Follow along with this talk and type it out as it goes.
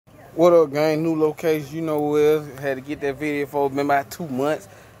What up, gang? New location, you know where it is. Had to get that video for been about 2 months.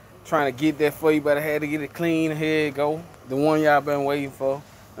 Trying to get that for you, but I had to get it clean. Here it go. The one y'all been waiting for.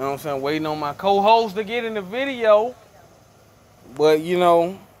 You know what I'm saying? Waiting on my co-host to get in the video. But you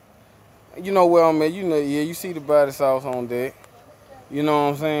know where I'm at. You know, yeah, you see the body sauce on deck. You know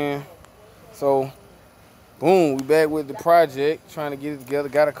what I'm saying? So, boom, we back with the project. Trying to get it together.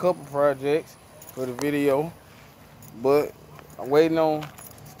 Got a couple projects for the video. But I'm waiting on,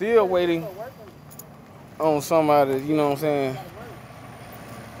 still waiting on somebody, you know what I'm saying,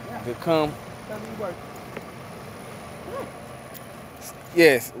 to come.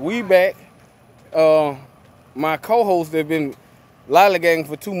 Yes, we back. My co-host that been lollygagging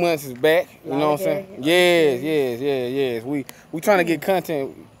for 2 months is back. You know what I'm saying? Yes. We trying to get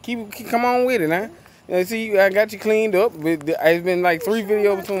content. Keep come on with it, now. See, I got you cleaned up. It's been like 3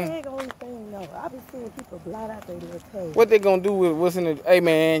 videos between. I be seeing people blot out their little tag. What they gonna do with what's in the? Hey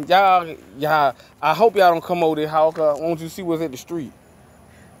man, y'all. I hope y'all don't come over this house. I want you to see what's at the street.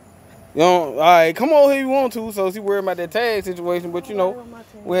 You know, all right, come over here if you want to. So she worried about that tag situation, but you know,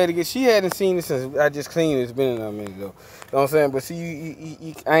 we had to get. She hadn't seen it since I just cleaned it. It's been a minute ago. You know what I'm saying? But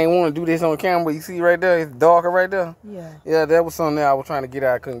see, I ain't want to do this on camera. You see right there, it's darker right there. Yeah. Yeah, that was something that I was trying to get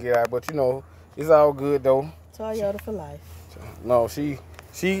out. I couldn't get out, but you know, it's all good though. Toyota for life. No, she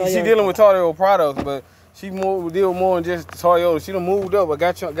dealing with Toyota products, but she deal more than just Toyota. She done moved up. I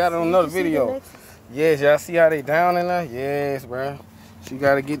got it on another video. Yes, y'all see how they down in there? Yes, bro. She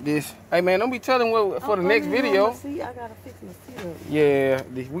gotta get this. Hey man, don't be telling what for the next video. See, I gotta fix my seat up. Yeah,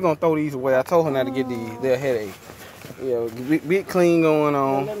 we're gonna throw these away. I told her not to get these. They're a headache. Yeah, big clean going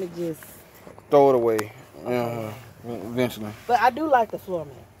on. Well, let me just throw it away. Eventually. But I do like the floor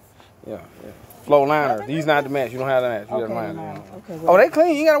mats. Yeah. Floor liner. These not the mats. You don't have the mats. You got the liner. Okay, well, they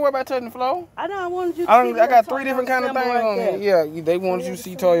clean. You ain't gotta worry about touching the floor. I know. I wanted you to see I got 3 different kind of things on there. Yeah, they wanted you to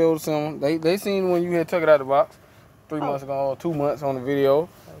see Toyota symbol. They seen when you had took it out of the box 3 months ago or 2 months on the video. You know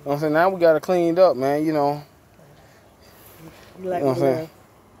what I'm saying? Now we got it cleaned up, man. You know. You like what I'm saying?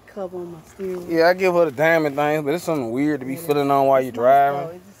 Cover on my steering. Yeah, I give her the diamond thing, but it's something weird to be feeling on while you're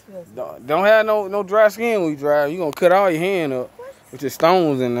driving. Don't have no dry skin when you drive. You gonna cut all your hand up with your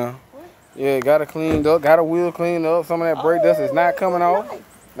stones in there. Yeah, got it cleaned up, got a wheel cleaned up. Some of that brake dust is not coming off.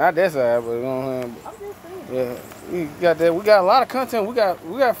 Not that side, but you know what I'm saying? Yeah, we got that. We got a lot of content. We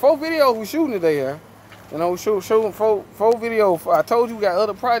got 4 videos we shooting today here. You know, we shooting 4 videos. I told you we got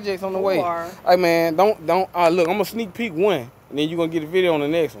other projects on the way. Hey man, don't look, I'm gonna sneak peek one, and then you're gonna get a video on the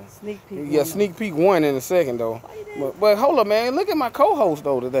next one. Sneak peek. Yeah, sneak peek one in a second though. But hold up, man. Look at my co-host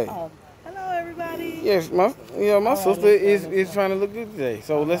though today. Hello everybody. Yes, my sister is trying to look good today.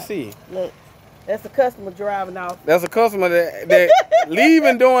 So let's see. Look, that's a customer driving off. That's a customer that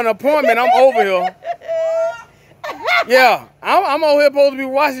leaving during an appointment. I'm over here. Yeah, I'm over here supposed to be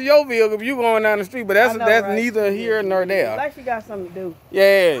washing your vehicle if you going down the street, but that's right? Neither here nor there. Like she got something to do.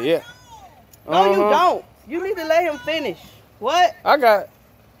 Yeah. No, you don't. You need to let him finish. What? I got.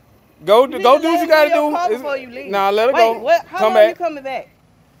 Go do what you gotta do. Before you leave. Nah, let her go. What? How long you coming back?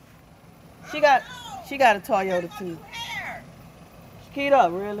 She got a Toyota too.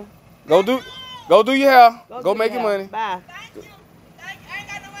 Shakita, really? Go do your hair. Go make your money. Bye. I ain't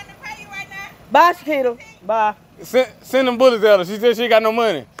got no money to pay you right now. Bye, Shakita. Bye. Send them bullets at her. She said she ain't got no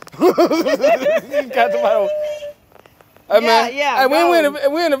money. She got the Hey man, hey,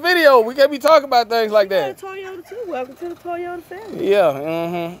 we in a video. We can't be talking about things like that. Toyota too. Welcome to the Toyota family.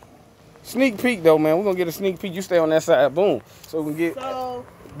 Yeah. Sneak peek though, man. We're gonna get a sneak peek. You stay on that side. Boom. So we can get. So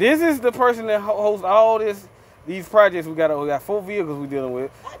this is the person that hosts all these projects. We got 4 vehicles we dealing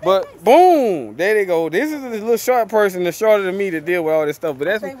with. But boom, there they go. This is this little short person that's shorter than me to deal with all this stuff. But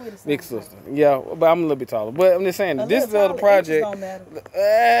that's big sister. Yeah, but I'm a little bit taller. But I'm just saying, this is the other project.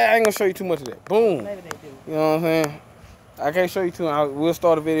 I ain't gonna show you too much of that. Boom. Maybe they do. You know what I'm saying? I can't show you too much. We'll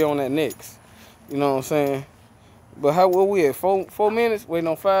start a video on that next. You know what I'm saying? But what we at? 4 minutes? Waiting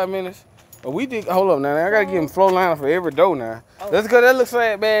on 5 minutes? But we did. Hold up now. I gotta give him flow liner for every door now. That's because that looks so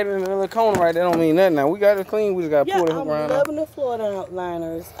bad in the little corner right there. Don't mean nothing now. We got it clean. We just gotta pull it around. I'm loving the floor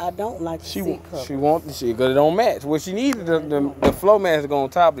liners. I don't like the seat cover. She wants the shit because it don't match. Well, she needed the flow mats to go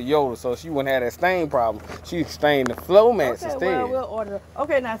on top of the Yoda, so she wouldn't have that stain problem. She stained the flow mats instead. Well, we'll order.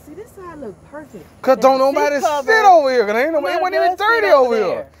 Okay, now see this side look perfect. Cause don't nobody sit over here. Cause ain't nobody. It wasn't even dirty over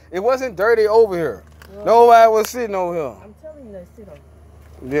here. It wasn't dirty over here. Nobody was sitting over here. I'm telling you, they sit over here.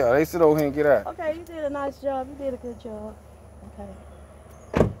 Yeah, they sit over here and get out. Okay, you did a nice job. You did a good job.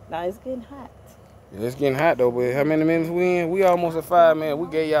 Okay. Now it's getting hot. Yeah, it's getting hot though, but how many minutes we in? We almost at 5 minutes. We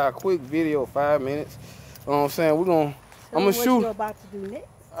gave y'all a quick video, 5 minutes. You know what I'm saying? I'm gonna shoot. What you about to do next?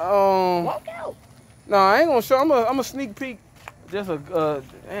 Walk out. No, I ain't gonna show. I'm a sneak peek Just a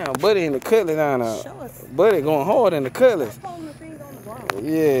damn buddy in the cutlass down there. Show us. Buddy going hard in the cutlass. Stop holding the thing on the ground.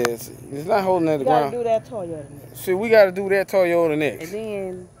 Yes, it's not holding at the You gotta ground. do that Toyota next. See, we gotta do that Toyota And next.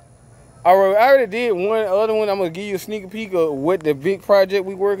 then I already did one other one. I'm gonna give you a sneak peek of what the big project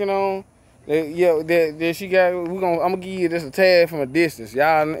we working on. That she got. I'm gonna give you this a tag from a distance.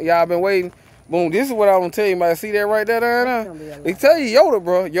 Y'all been waiting. Boom. This is what I want to tell you about. See that right there, That's gonna be a there? lot. They tell you Yoda,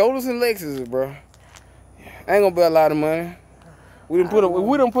 bro. Yodas and Lexuses, bro. Ain't gonna be a lot of money. We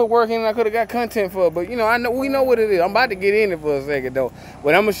done put work in. I could have got content for it, but you know, we know what it is. I'm about to get in it for a second though,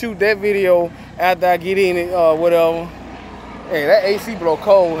 but I'm gonna shoot that video after I get in it, whatever. Hey, that AC blow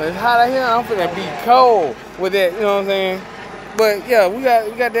cold. It's hot out here. I'm finna be cold with that. You know what I'm saying? But yeah, we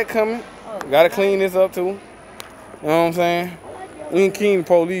got that coming. Gotta clean this up too. You know what I'm saying? We ain't clean the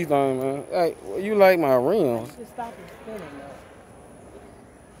police on, man. Hey, you like my rims? just stop and spinning though.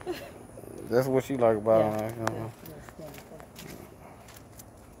 That's what she like about Yeah. it. You know?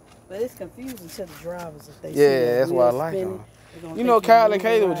 But it's confusing to the drivers if they see Yeah, that that's why I wheel like spinning, them. they're gonna You know, think Kyle you're and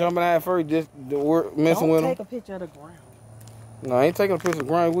Kayla moving was right. jumping out first, just messing with Don't them. take a picture of the ground. No, I ain't taking a picture of the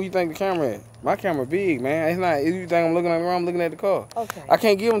ground. Where you think the camera at? My camera big, man. It's not. You think I'm looking at the ground? I'm looking at the car. Okay. I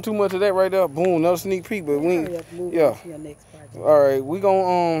can't give them too much of that right there. Boom, another sneak peek. But we, Hurry up, move yeah. on to your next project. All right, we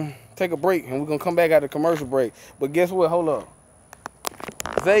gonna take a break and we gonna come back at the commercial break. But guess what? Hold up.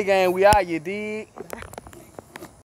 Zay gang, we out. You dig?